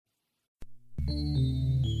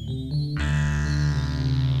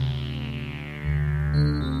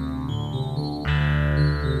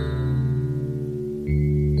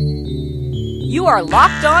are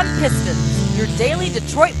Locked On Pistons, your daily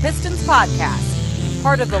Detroit Pistons podcast.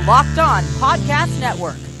 Part of the Locked On Podcast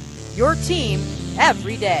Network, your team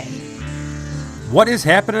every day. What is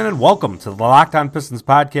happening, and welcome to the Locked On Pistons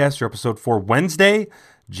podcast, your episode for Wednesday,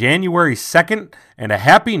 January 2nd, and a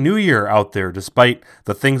happy new year out there, despite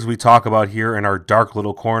the things we talk about here in our dark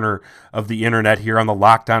little corner of the internet here on the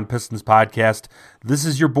Locked On Pistons podcast. This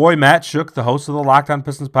is your boy, Matt Shook, the host of the Locked On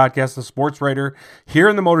Pistons podcast, the sports writer here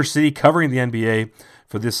in the Motor City, covering the NBA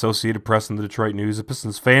for the Associated Press and the Detroit News, a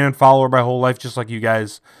Pistons fan and follower my whole life, just like you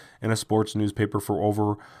guys, in a sports newspaper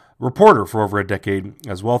reporter for over a decade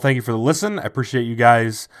as well. Thank you for the listen. I appreciate you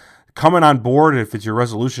guys coming on board. If it's your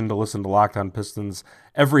resolution to listen to Locked On Pistons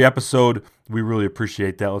every episode, we really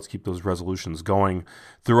appreciate that. Let's keep those resolutions going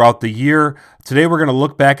throughout the year. Today we're going to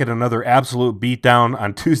look back at another absolute beatdown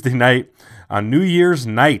on Tuesday night, on New Year's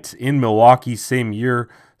night in Milwaukee.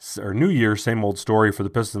 New Year, same old story for the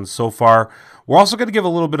Pistons so far. We're also going to give a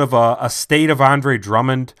little bit of a state of Andre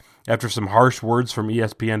Drummond after some harsh words from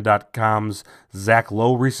ESPN.com's Zach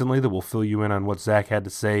Lowe recently that will fill you in on what Zach had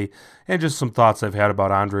to say and just some thoughts I've had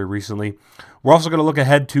about Andre recently. We're also going to look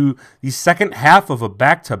ahead to the second half of a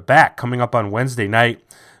back-to-back coming up on Wednesday night,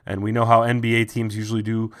 and we know how NBA teams usually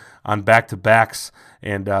do on back-to-backs,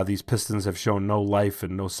 and these Pistons have shown no life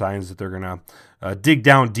and no signs that they're going to dig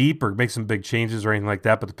down deep or make some big changes or anything like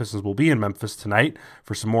that, but the Pistons will be in Memphis tonight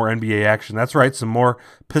for some more NBA action. That's right, some more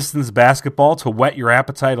Pistons basketball to whet your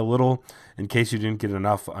appetite a little in case you didn't get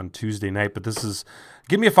enough on Tuesday night. But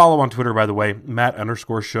give me a follow on Twitter, by the way,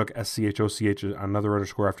 Matt_Shook, SCHOCH, another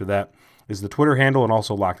underscore after that is the Twitter handle, and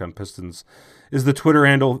also Locked On Pistons is the Twitter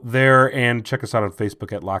handle there, and check us out on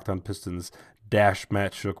Facebook at Locked On Pistons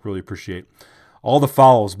Matt Shook. Really appreciate all the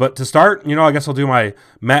follows. But to start, I guess I'll do my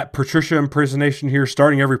Matt Patricia impersonation here,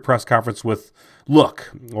 starting every press conference with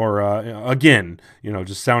look, or again,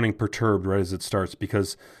 just sounding perturbed right as it starts,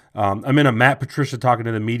 because I'm in a Matt Patricia talking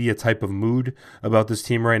to the media type of mood about this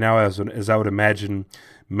team right now, as I would imagine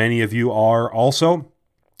many of you are also.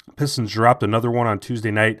 Pistons dropped another one on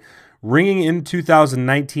Tuesday night, ringing in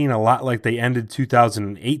 2019 a lot like they ended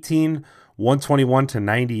 2018,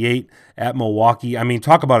 121-98 at Milwaukee. I mean,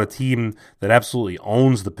 talk about a team that absolutely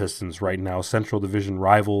owns the Pistons right now. Central Division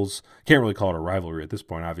rivals. Can't really call it a rivalry at this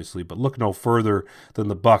point, obviously, but look no further than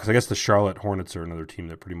the Bucks. I guess the Charlotte Hornets are another team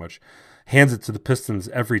that pretty much hands it to the Pistons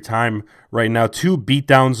every time right now. 2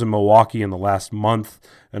 beatdowns in Milwaukee in the last month.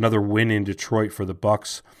 Another win in Detroit for the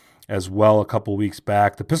Bucks as well a couple weeks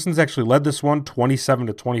back. The Pistons actually led this one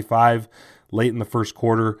 27-25 late in the first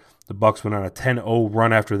quarter. The Bucks went on a 10-0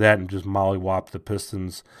 run after that and just mollywopped the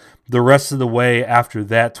Pistons the rest of the way after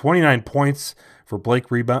that. 29 points for Blake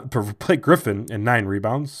Griffin and 9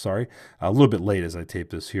 rebounds. Sorry, a little bit late as I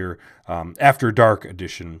tape this here. After dark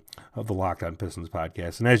edition of the Locked On Pistons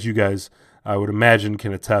podcast. And as you guys, I would imagine,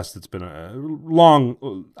 can attest, it's been a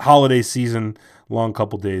long holiday season, long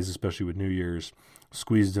couple days, especially with New Year's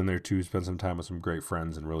squeezed in there too. Spent some time with some great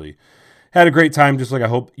friends and really had a great time, just like I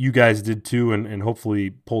hope you guys did too, and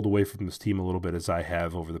hopefully pulled away from this team a little bit as I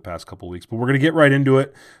have over the past couple weeks. But we're going to get right into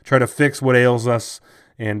it, try to fix what ails us,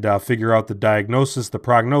 and figure out the diagnosis, the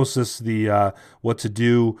prognosis, the what to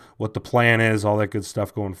do, what the plan is, all that good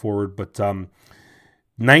stuff going forward. But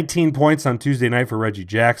 19 points on Tuesday night for Reggie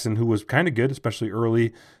Jackson, who was kind of good, especially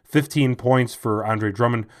early. 15 points for Andre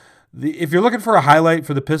Drummond. If you're looking for a highlight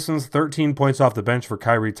for the Pistons, 13 points off the bench for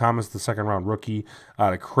Kyrie Thomas, the second-round rookie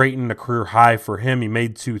out of Creighton, a career high for him. He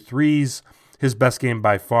made 2 threes, his best game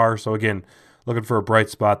by far. So, again, looking for a bright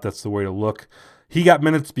spot, that's the way to look. He got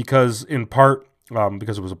minutes because it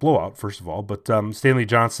was a blowout, first of all, but Stanley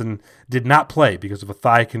Johnson did not play because of a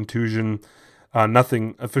thigh contusion.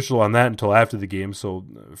 Nothing official on that until after the game, so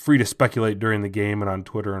free to speculate during the game and on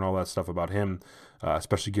Twitter and all that stuff about him.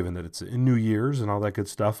 Especially given that it's in New Year's and all that good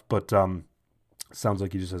stuff. But sounds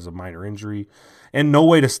like he just has a minor injury. And no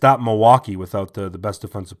way to stop Milwaukee without the best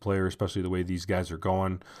defensive player, especially the way these guys are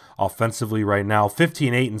going offensively right now.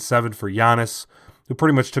 15-8-7 for Giannis, who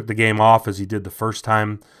pretty much took the game off as he did the first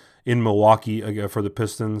time in Milwaukee for the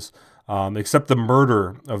Pistons, except the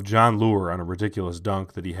murder of John Lure on a ridiculous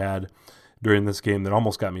dunk that he had during this game that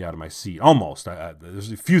almost got me out of my seat. Almost.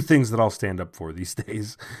 There's a few things that I'll stand up for these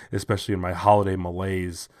days, especially in my holiday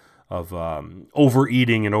malaise of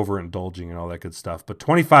overeating and overindulging and all that good stuff. But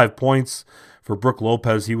 25 points for Brook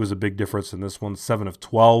Lopez. He was a big difference in this one. 7 of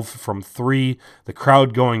 12 from 3. The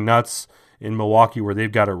crowd going nuts in Milwaukee, where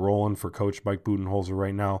they've got it rolling for Coach Mike Budenholzer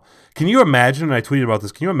right now. Can you imagine, and I tweeted about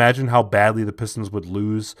this, can you imagine how badly the Pistons would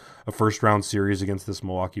lose a first-round series against this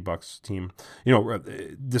Milwaukee Bucks team?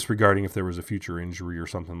 Disregarding if there was a future injury or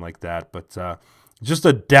something like that. But just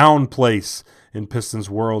a down place in Pistons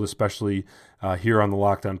world, especially here on the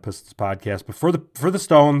Locked On Pistons podcast. But for the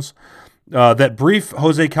Stones, that brief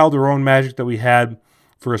Jose Calderon magic that we had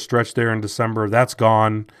for a stretch there in December, that's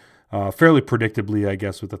gone. Fairly predictably, I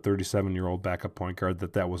guess, with a 37-year-old backup point guard,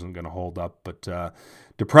 that wasn't going to hold up. But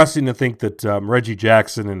depressing to think that Reggie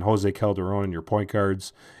Jackson and Jose Calderon and your point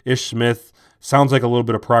guards, Ish Smith, sounds like a little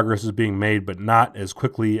bit of progress is being made, but not as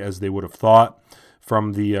quickly as they would have thought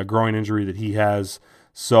from the groin injury that he has.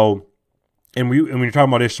 So, and when you're talking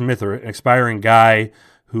about Ish Smith, or an expiring guy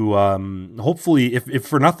who hopefully, if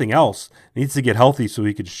for nothing else, needs to get healthy so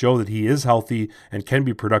he could show that he is healthy and can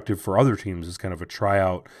be productive for other teams as kind of a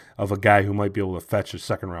tryout of a guy who might be able to fetch a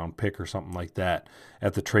second-round pick or something like that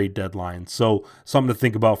at the trade deadline. So something to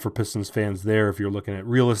think about for Pistons fans there if you're looking at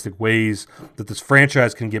realistic ways that this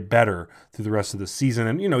franchise can get better through the rest of the season.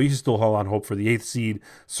 And, you can still hold on hope for the 8th seed.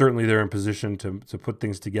 Certainly they're in position to put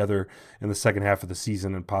things together in the second half of the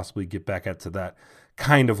season and possibly get back to that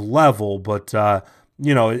kind of level. But,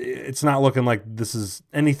 it's not looking like this is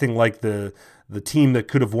anything like the team that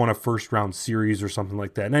could have won a first-round series or something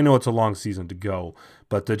like that. And I know it's a long season to go,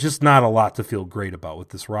 but just not a lot to feel great about with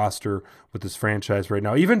this roster, with this franchise right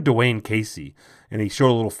now. Even Dwayne Casey, and he showed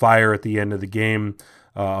a little fire at the end of the game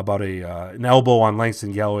about an elbow on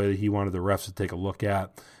Langston Galloway that he wanted the refs to take a look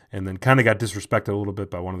at, and then kind of got disrespected a little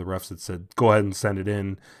bit by one of the refs that said, go ahead and send it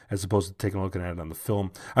in, as opposed to taking a look at it on the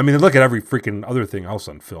film. I mean, they look at every freaking other thing else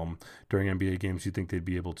on film during NBA games. You'd think they'd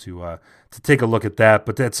be able to take a look at that.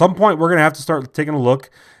 But at some point, we're going to have to start taking a look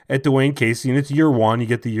at Dwayne Casey, and it's year one. You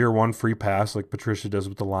get the year one free pass like Patricia does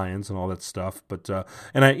with the Lions and all that stuff. But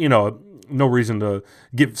no reason to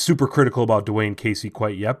get super critical about Dwayne Casey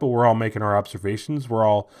quite yet, but we're all making our observations. We're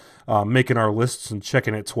all making our lists and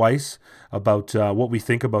checking it twice about what we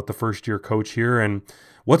think about the first-year coach here and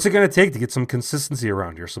what's it going to take to get some consistency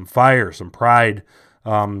around here, some fire, some pride.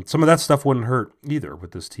 Some of that stuff wouldn't hurt either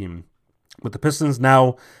with this team. With the Pistons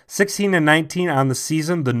now 16-19 on the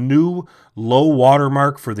season, the new low water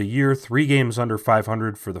mark for the year, 3 games under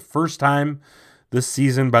 500 for the first time this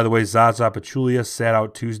season. By the way, Zaza Pachulia sat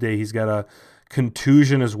out Tuesday. He's got a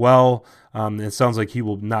contusion as well. It sounds like he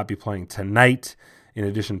will not be playing tonight. In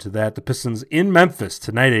addition to that, the Pistons in Memphis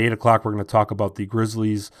tonight at 8 o'clock. We're going to talk about the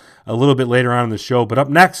Grizzlies a little bit later on in the show. But up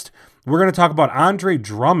next, we're going to talk about Andre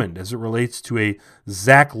Drummond as it relates to a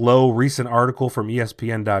Zach Lowe recent article from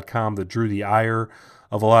ESPN.com that drew the ire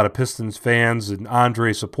of a lot of Pistons fans and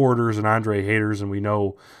Andre supporters and Andre haters. And we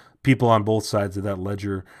know people on both sides of that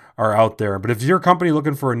ledger are out there. But if your company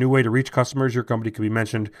looking for a new way to reach customers, your company can be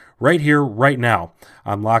mentioned right here, right now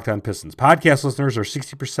on Locked On Pistons. Podcast listeners are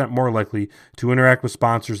 60% more likely to interact with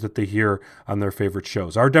sponsors that they hear on their favorite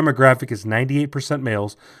shows. Our demographic is 98%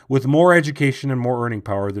 males with more education and more earning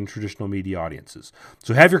power than traditional media audiences.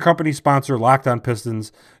 So have your company sponsor Locked On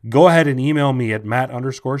Pistons. Go ahead and email me at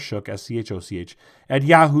Matt_Schoch, SCHOCH, at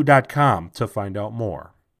yahoo.com to find out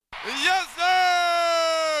more. Yes, sir!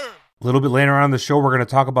 A little bit later on in the show, we're going to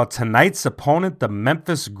talk about tonight's opponent, the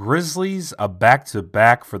Memphis Grizzlies, a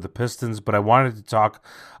back-to-back for the Pistons. But I wanted to talk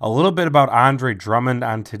a little bit about Andre Drummond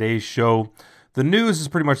on today's show. The news is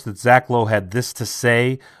pretty much that Zach Lowe had this to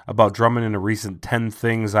say about Drummond in a recent 10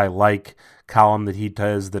 Things I Like column that he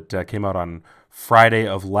does that came out on Friday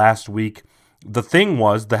of last week. The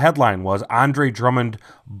headline was Andre Drummond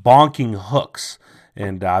bonking hooks.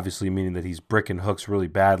 And obviously meaning that he's bricking hooks really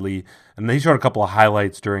badly. And they showed a couple of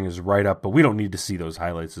highlights during his write-up, but we don't need to see those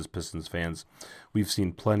highlights as Pistons fans. We've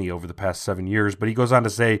seen plenty over the past 7 years. But he goes on to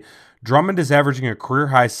say, Drummond is averaging a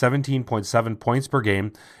career-high 17.7 points per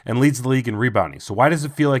game and leads the league in rebounding. So why does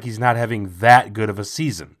it feel like he's not having that good of a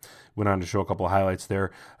season? Went on to show a couple of highlights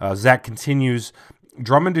there. Zach continues,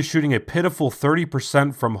 Drummond is shooting a pitiful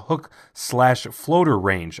 30% from hook/floater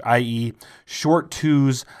range, i.e. short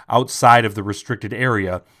twos outside of the restricted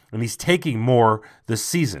area, and he's taking more this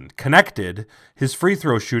season. Connected, his free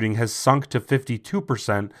throw shooting has sunk to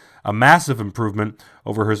 52%, a massive improvement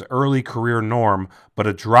over his early career norm, but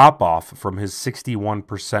a drop-off from his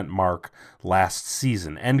 61% mark last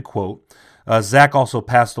season, end quote. Zach also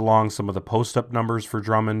passed along some of the post-up numbers for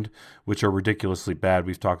Drummond, which are ridiculously bad.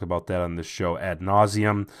 We've talked about that on this show ad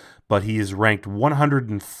nauseum, but he is ranked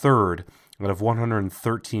 103rd out of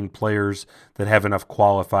 113 players that have enough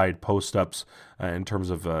qualified post-ups in terms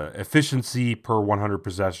of efficiency per 100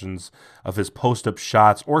 possessions of his post-up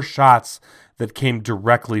shots or shots that came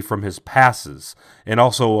directly from his passes. And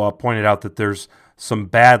also pointed out that there's some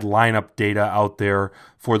bad lineup data out there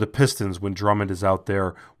for the Pistons when Drummond is out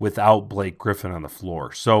there without Blake Griffin on the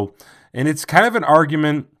floor. So, and it's kind of an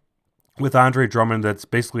argument with Andre Drummond that's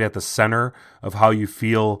basically at the center of how you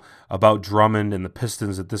feel about Drummond and the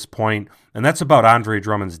Pistons at this point, and that's about Andre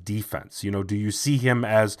Drummond's defense. Do you see him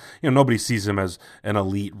as, nobody sees him as an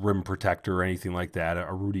elite rim protector or anything like that,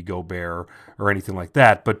 a Rudy Gobert or anything like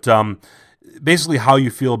that, but basically how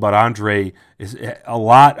you feel about Andre is a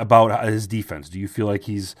lot about his defense. Do you feel like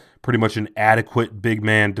he's pretty much an adequate big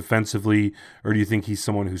man defensively, or do you think he's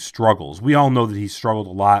someone who struggles? We all know that he struggled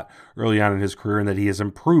a lot early on in his career and that he has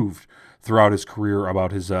improved throughout his career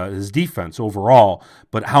about his defense overall,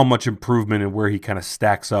 but how much improvement and where he kind of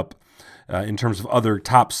stacks up in terms of other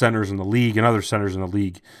top centers in the league and other centers in the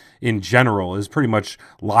league in general is pretty much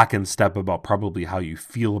lock and step about probably how you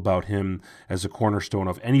feel about him as a cornerstone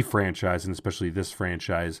of any franchise, and especially this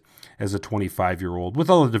franchise as a 25-year-old with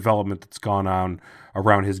all the development that's gone on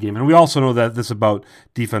around his game. And we also know that this about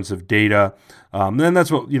defensive data. And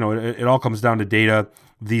that's what, it all comes down to data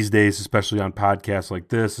these days, especially on podcasts like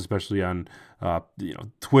this, especially on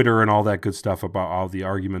Twitter and all that good stuff about all the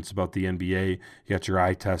arguments about the NBA. You got your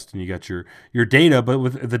eye test and you got your data, but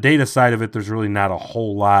with the data side of it, there's really not a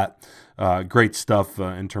whole lot great stuff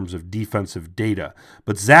in terms of defensive data.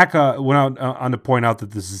 But Zach went on to point out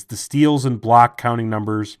that the steals and block counting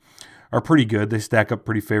numbers are pretty good. They stack up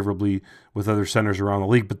pretty favorably with other centers around the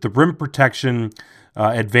league, but the rim protection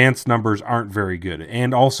advanced numbers aren't very good.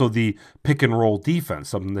 And also the pick and roll defense,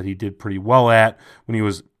 something that he did pretty well at when he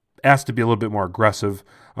was asked to be a little bit more aggressive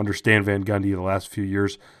under Stan Van Gundy the last few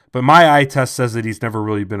years. But my eye test says that he's never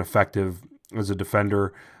really been effective as a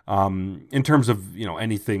defender in terms of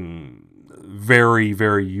anything very,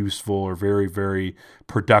 very useful or very, very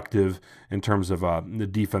productive in terms of the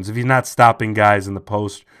defense. If he's not stopping guys in the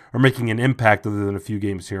post or making an impact other than a few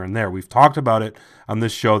games here and there. We've talked about it on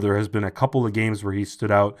this show. There has been a couple of games where he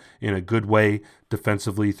stood out in a good way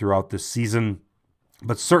defensively throughout this season.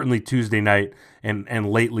 But certainly Tuesday night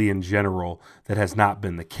and lately in general, that has not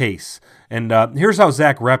been the case. And here's how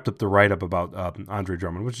Zach wrapped up the write-up about Andre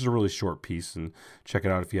Drummond, which is a really short piece, and check it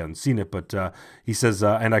out if you haven't seen it. But he says,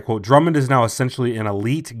 and I quote, "Drummond is now essentially an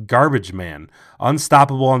elite garbage man,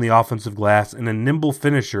 unstoppable on the offensive glass, and a nimble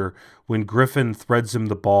finisher when Griffin threads him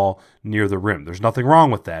the ball near the rim. There's nothing wrong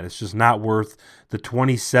with that. It's just not worth the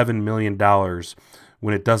 $27 million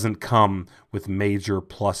when it doesn't come with major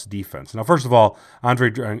plus defense." Now, first of all,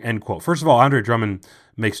 end quote. First of all, Andre Drummond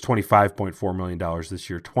makes $25.4 million this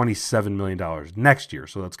year, $27 million next year.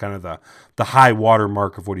 So that's kind of the high water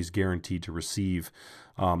mark of what he's guaranteed to receive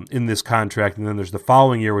in this contract. And then there's the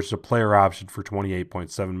following year, which is a player option for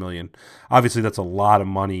 $28.7 million. Obviously, that's a lot of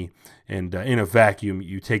money. And in a vacuum,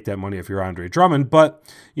 you take that money if you're Andre Drummond, but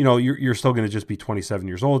you're still going to just be 27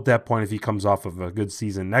 years old at that point. If he comes off of a good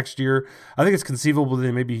season next year, I think it's conceivable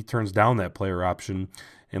that maybe he turns down that player option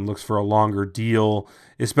and looks for a longer deal,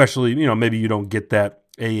 especially, maybe you don't get that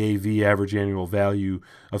AAV, average annual value,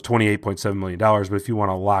 of $28.7 million, but if you want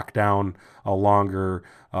to lock down a longer,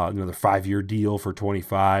 another 5-year deal for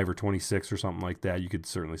 25 or 26 or something like that, you could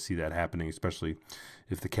certainly see that happening, especially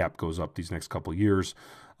if the cap goes up these next couple of years.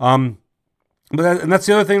 But that's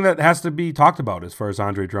the other thing that has to be talked about as far as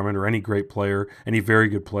Andre Drummond or any great player, any very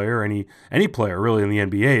good player, any player really in the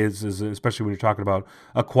NBA is especially when you're talking about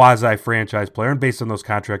a quasi-franchise player. And based on those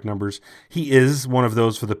contract numbers, he is one of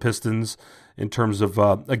those for the Pistons in terms of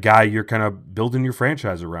a guy you're kind of building your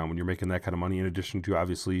franchise around when you're making that kind of money, in addition to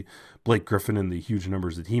obviously Blake Griffin and the huge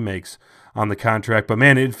numbers that he makes on the contract. But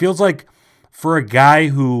man, it feels like for a guy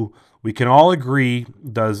who we can all agree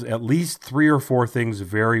does at least 3 or 4 things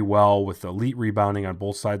very well, with elite rebounding on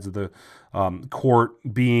both sides of the court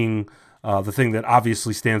being the thing that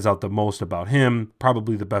obviously stands out the most about him,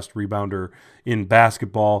 probably the best rebounder in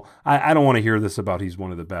basketball. I don't want to hear this about he's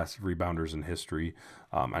one of the best rebounders in history.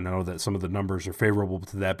 I know that some of the numbers are favorable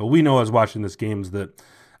to that, but we know as watching this games that,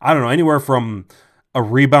 I don't know, anywhere from a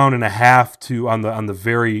rebound and a half to on the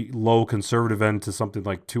very low conservative end to something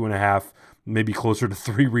like 2.5, maybe closer to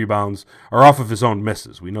 3 rebounds are off of his own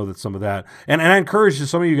misses. We know that some of that, and I encourage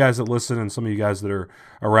some of you guys that listen and some of you guys that are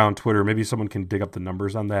around Twitter, maybe someone can dig up the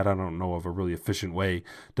numbers on that. I don't know of a really efficient way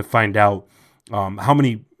to find out how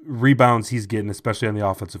many rebounds he's getting, especially on the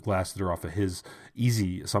offensive glass, that are off of his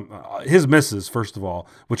misses, first of all,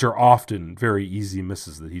 which are often very easy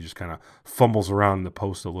misses that he just kind of fumbles around in the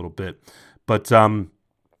post a little bit. But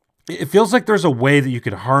it feels like there's a way that you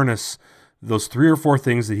could harness those 3 or 4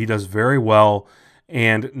 things that he does very well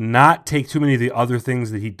and not take too many of the other things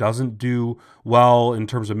that he doesn't do well in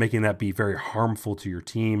terms of making that be very harmful to your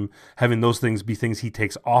team, having those things be things he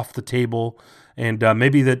takes off the table. And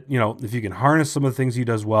maybe that, if you can harness some of the things he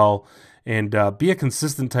does well and be a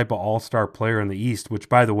consistent type of all-star player in the East, which,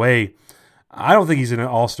 by the way, I don't think he's an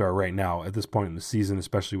all-star right now at this point in the season,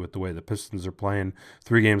 especially with the way the Pistons are playing.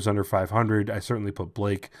 3 games under 500. I certainly put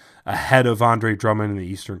Blake ahead of Andre Drummond in the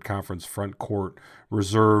Eastern Conference front court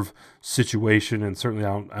reserve situation, and certainly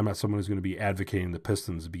I'm not someone who's going to be advocating the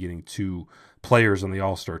Pistons be getting 2 players on the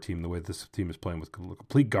all-star team the way this team is playing with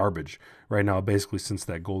complete garbage right now, basically since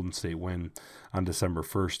that Golden State win on December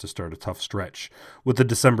 1st to start a tough stretch with the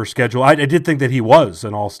December schedule. I did think that he was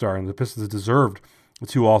an all-star, and the Pistons deserved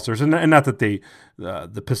 2 All-Stars, and not that the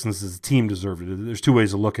Pistons as a team deserved it. There's 2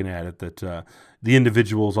 ways of looking at it, that the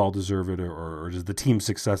individuals all deserve it, or does the team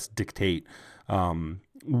success dictate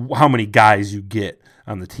how many guys you get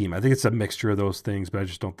on the team. I think it's a mixture of those things, but I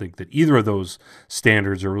just don't think that either of those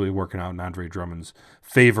standards are really working out in Andre Drummond's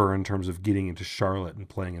favor in terms of getting into Charlotte and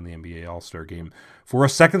playing in the NBA All-Star game for a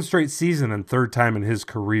second straight season and 3rd time in his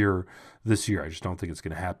career this year. I just don't think it's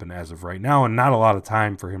going to happen as of right now, and not a lot of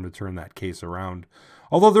time for him to turn that case around.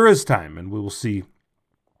 Although there is time, and we will see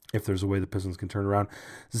if there's a way the Pistons can turn around.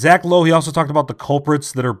 Zach Lowe, he also talked about the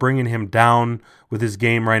culprits that are bringing him down with his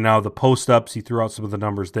game right now. The post-ups, he threw out some of the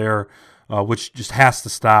numbers there, which just has to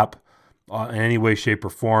stop in any way, shape, or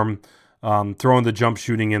form. Throwing the jump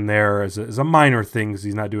shooting in there is a minor thing because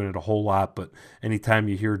he's not doing it a whole lot, but anytime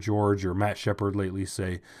you hear George or Matt Shepard lately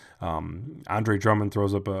say Andre Drummond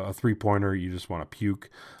throws up a three-pointer, you just want to puke.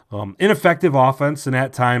 Ineffective offense and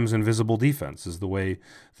at times invisible defense is the way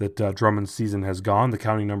that Drummond's season has gone. The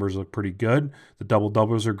counting numbers look pretty good. The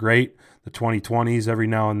double-doubles are great. The 20-20s every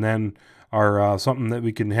now and then are something that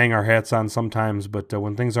we can hang our hats on sometimes, but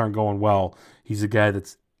when things aren't going well, he's a guy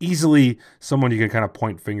that's easily someone you can kind of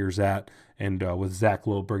point fingers at, and with Zach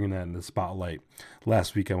Lowe bringing that in the spotlight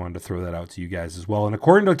last week, I wanted to throw that out to you guys as well. And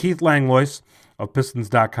according to Keith Langlois of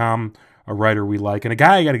Pistons.com, a writer we like, and a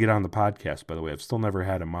guy I got to get on the podcast, by the way. I've still never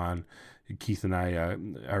had him on. Keith and I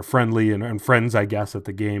are friendly and friends, I guess, at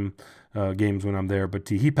the games when I'm there. But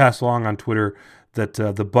he passed along on Twitter that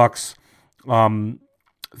the Bucks,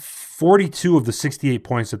 42 of the 68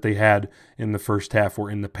 points that they had in the first half were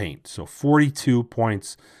in the paint. So 42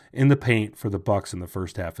 points in the paint for the Bucks in the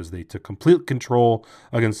first half as they took complete control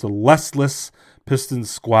against a restless Pistons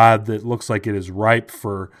squad that looks like it is ripe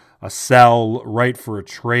for a sell, right for a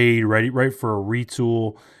trade, right for a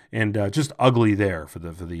retool, and just ugly there for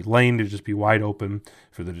the lane to just be wide open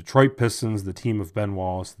for the Detroit Pistons, the team of Ben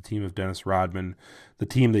Wallace, the team of Dennis Rodman, the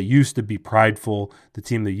team that used to be prideful, the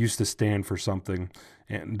team that used to stand for something.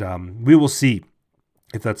 And we will see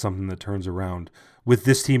if that's something that turns around with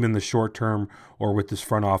this team in the short term or with this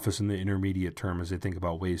front office in the intermediate term as they think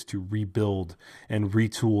about ways to rebuild and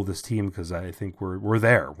retool this team, because I think we're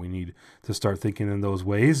there. We need to start thinking in those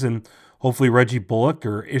ways, and hopefully Reggie Bullock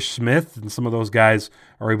or Ish Smith and some of those guys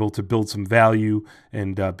are able to build some value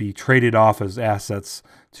and be traded off as assets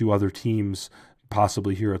to other teams,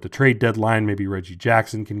 possibly here at the trade deadline. Maybe Reggie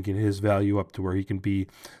Jackson can get his value up to where he can be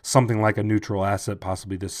something like a neutral asset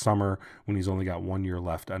possibly this summer when he's only got 1 year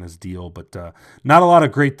left on his deal. But not a lot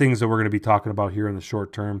of great things that we're going to be talking about here in the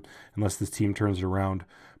short term unless this team turns it around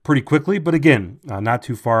pretty quickly. But again, not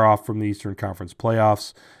too far off from the Eastern Conference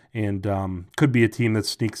playoffs, and could be a team that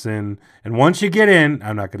sneaks in. And once you get in,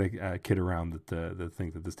 I'm not going to kid around that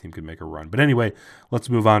think that this team could make a run. But anyway, let's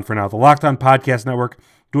move on for now. The Locked On Podcast Network,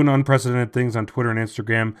 doing unprecedented things on Twitter and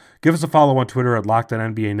Instagram. Give us a follow on Twitter at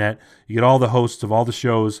LockedOnNBANet. You get all the hosts of all the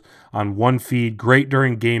shows on one feed. Great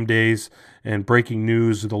during game days and breaking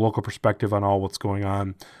news with a local perspective on all what's going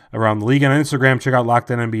on around the league. And on Instagram, check out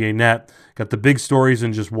LockedOnNBANet. Got the big stories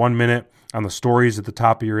in just 1 minute on the stories at the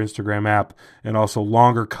top of your Instagram app, and also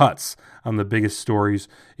longer cuts on the biggest stories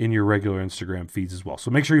in your regular Instagram feeds as well. So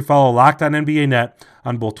make sure you follow Locked On NBA Net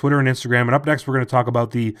on both Twitter and Instagram. And up next, we're going to talk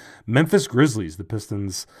about the Memphis Grizzlies, the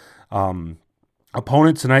Pistons'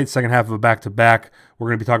 opponent tonight, second half of a back-to-back. We're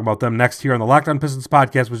going to be talking about them next here on the Locked On Pistons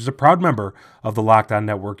podcast, which is a proud member of the Locked On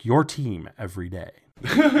Network, your team every day.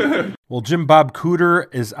 Well, Jim Bob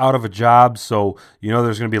Cooter is out of a job, so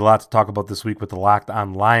there's going to be a lot to talk about this week with the Locked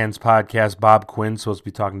On Lions podcast. Bob Quinn supposed to be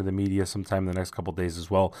talking to the media sometime in the next couple of days as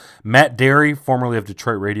well. Matt Derry, formerly of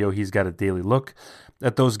Detroit Radio, he's got a daily look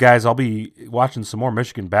at those guys. I'll be watching some more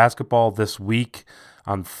Michigan basketball this week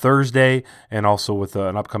on Thursday, and also with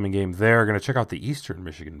an upcoming game there. Going to check out the Eastern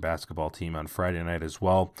Michigan basketball team on Friday night as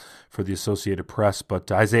well for the Associated Press.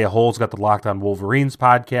 But Isaiah Hole's got the Locked On Wolverines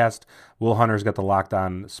podcast, Will Hunter's got the Locked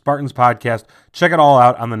On Spartans podcast. Check it all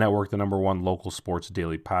out on the network, the #1 local sports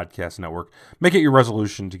daily podcast network. Make it your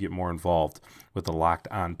resolution to get more involved with the Locked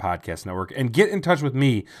On Podcast Network. And get in touch with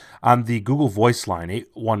me on the Google Voice line,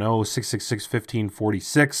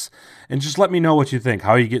 810-666-1546. And just let me know what you think.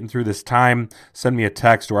 How are you getting through this time? Send me a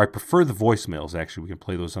text, or I prefer the voicemails, actually. We can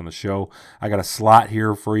play those on the show. I got a slot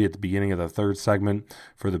here for you at the beginning of the third segment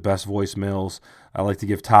for the best voicemails. I like to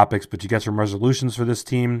give topics, but you got some resolutions for this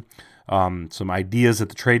team, some ideas at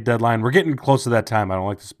the trade deadline. We're getting close to that time. I don't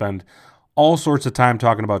like to spend all sorts of time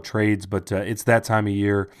talking about trades, but it's that time of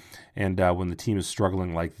year. And when the team is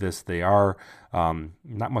struggling like this, they are.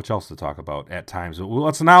 Not much else to talk about at times. But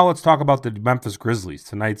let's talk about the Memphis Grizzlies.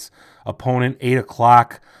 Tonight's opponent, 8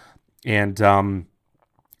 o'clock. And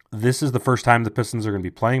this is the first time the Pistons are going to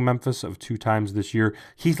be playing Memphis of 2 times this year.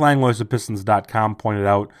 Heath Langlois of Pistons.com pointed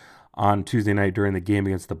out on Tuesday night during the game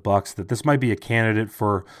against the Bucks that this might be a candidate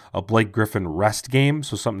for a Blake Griffin rest game,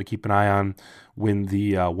 so something to keep an eye on when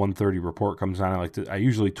the 1:30 report comes on. I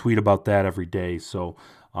usually tweet about that every day, so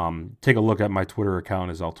take a look at my Twitter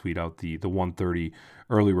account as I'll tweet out the 1:30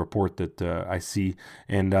 early report that I see,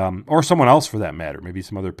 and or someone else for that matter. Maybe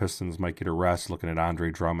some other Pistons might get a rest, looking at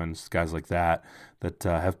Andre Drummond, guys like that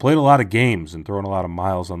have played a lot of games and thrown a lot of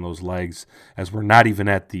miles on those legs, as we're not even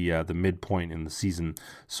at the midpoint in the season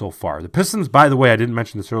so far. The Pistons, by the way, I didn't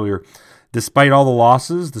mention this earlier, despite all the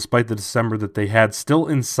losses, despite the December that they had, still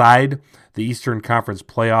inside the Eastern Conference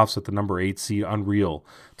playoffs at the number 8 seed. Unreal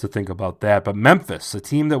to think about that. But Memphis, a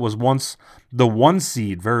team that was once the 1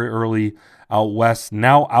 seed very early out west,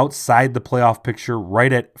 now outside the playoff picture,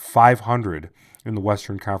 right at 500 in the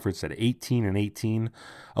Western Conference at 18-18.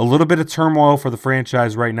 A little bit of turmoil for the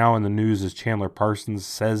franchise right now in the news as Chandler Parsons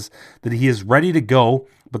says that he is ready to go,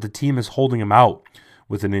 but the team is holding him out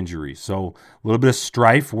with an injury. So a little bit of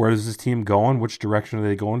strife. Where is this team going? Which direction are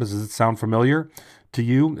they going? Does it sound familiar to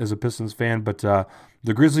you as a Pistons fan? But the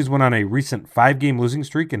Grizzlies went on a recent 5-game losing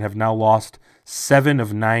streak and have now lost 7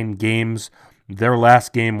 of 9 games. Their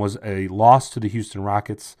last game was a loss to the Houston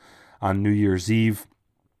Rockets on New Year's Eve.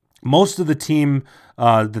 Most of the team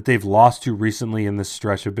that they've lost to recently in this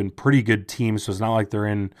stretch have been pretty good teams, so it's not like they're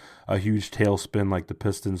in a huge tailspin like the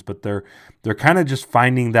Pistons, but they're kind of just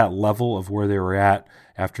finding that level of where they were at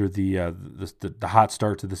after the hot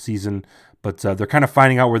start to the season. But they're kind of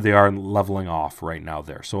finding out where they are and leveling off right now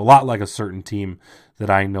there. So a lot like a certain team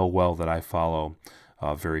that I know well, that I follow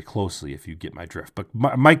very closely, if you get my drift. But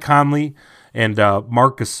Mike Conley and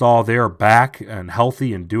Marc Gasol, they are back and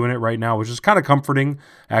healthy and doing it right now, which is kind of comforting,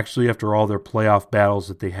 actually, after all their playoff battles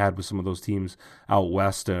that they had with some of those teams out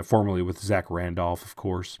west, formerly with Zach Randolph, of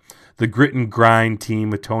course. The grit and grind team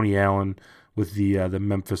with Tony Allen with the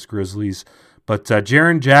Memphis Grizzlies. But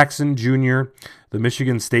Jaren Jackson Jr., the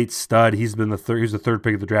Michigan State stud, he was the third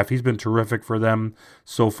pick of the draft. He's been terrific for them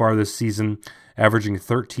so far this season, averaging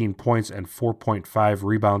 13 points and 4.5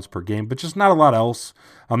 rebounds per game, but just not a lot else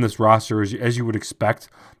on this roster, as you would expect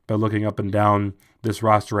by looking up and down this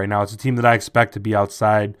roster right now. It's a team that I expect to be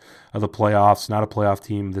outside of the playoffs, not a playoff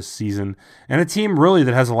team this season, and a team really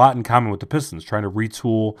that has a lot in common with the Pistons, trying to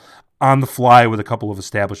retool on the fly with a couple of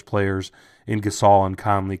established players in Gasol and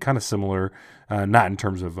Conley, kind of similar, not in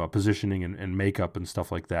terms of positioning and makeup and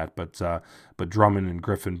stuff like that, but Drummond and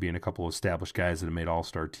Griffin being a couple of established guys that have made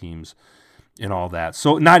all-star teams and all that.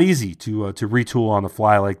 So not easy to retool on the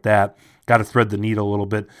fly like that. Got to thread the needle a little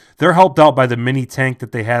bit. They're helped out by the mini tank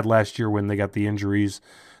that they had last year when they got the injuries.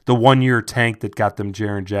 The 1-year tank that got them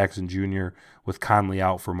Jaren Jackson Jr. with Conley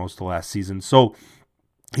out for most of the last season. So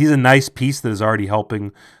he's a nice piece that is already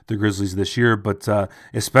helping the Grizzlies this year, but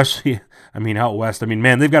especially, out west.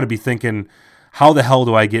 Man, they've got to be thinking, how the hell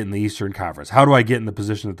do I get in the Eastern Conference? How do I get in the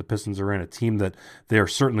position that the Pistons are in, a team that they are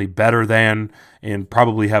certainly better than and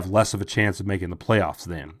probably have less of a chance of making the playoffs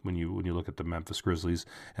than when you look at the Memphis Grizzlies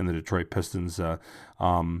and the Detroit Pistons.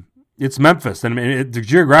 It's Memphis, and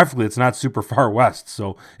geographically it's not super far west.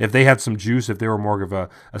 So if they had some juice, if they were more of a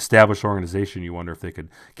established organization, you wonder if they could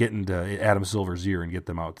get into Adam Silver's ear and get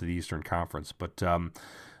them out to the Eastern Conference. But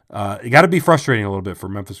it got to be frustrating a little bit for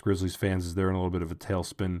Memphis Grizzlies fans as they're in a little bit of a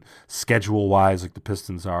tailspin schedule-wise like the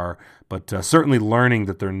Pistons are, but certainly learning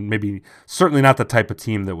that they're certainly not the type of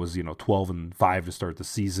team that was 12-5 to start the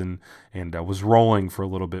season and was rolling for a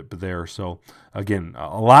little bit there. So again,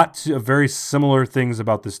 a lot of very similar things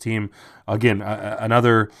about this team. Again,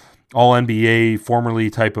 another All-NBA formerly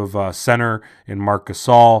type of center in Marc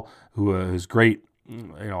Gasol, who is great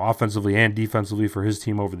offensively and defensively for his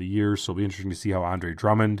team over the years. So it'll be interesting to see how Andre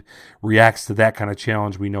Drummond reacts to that kind of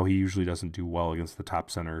challenge. We know he usually doesn't do well against the top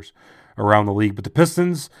centers around the league. But the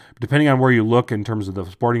Pistons, depending on where you look in terms of the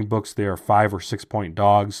sporting books, they are 5 or 6 point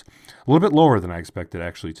dogs. A little bit lower than I expected,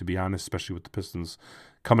 actually, to be honest, especially with the Pistons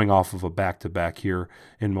coming off of a back-to-back here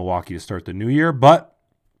in Milwaukee to start the new year. But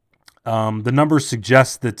the numbers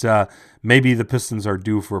suggest that maybe the Pistons are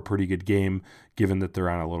due for a pretty good game, given that they're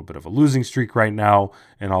on a little bit of a losing streak right now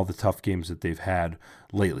and all the tough games that they've had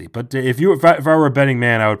lately. But if I were a betting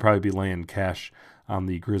man, I would probably be laying cash on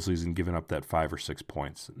the Grizzlies and giving up that 5 or 6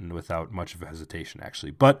 points without much of a hesitation,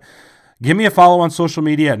 actually. But give me a follow on social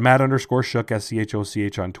media at Matt_Schoch,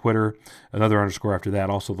 SCHOCH on Twitter. Another underscore after that.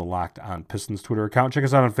 Also the Locked On Pistons Twitter account. Check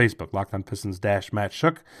us out on Facebook, Locked On Pistons Matt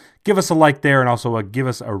Schoch. Give us a like there and also give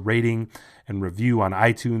us a rating and review on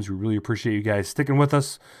iTunes. We really appreciate you guys sticking with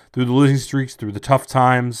us through the losing streaks, through the tough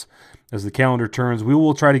times. As the calendar turns, we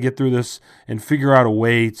will try to get through this and figure out a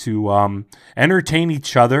way to entertain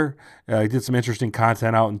each other. I did some interesting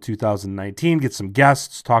content out in 2019, get some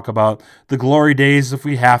guests, talk about the glory days if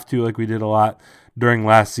we have to, like we did a lot during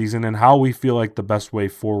last season, and how we feel like the best way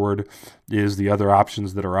forward is, the other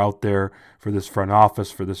options that are out there for this front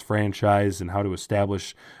office, for this franchise, and how to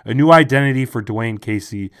establish a new identity for Dwayne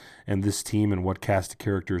Casey and this team, and what cast of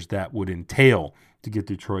characters that would entail to get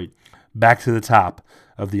Detroit back to the top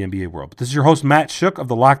of the NBA world. But this is your host, Matt Schoch of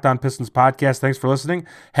the Locked On Pistons podcast. Thanks for listening.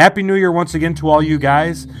 Happy New Year once again to all you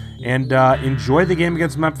guys, and enjoy the game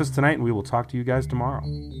against Memphis tonight, and we will talk to you guys tomorrow.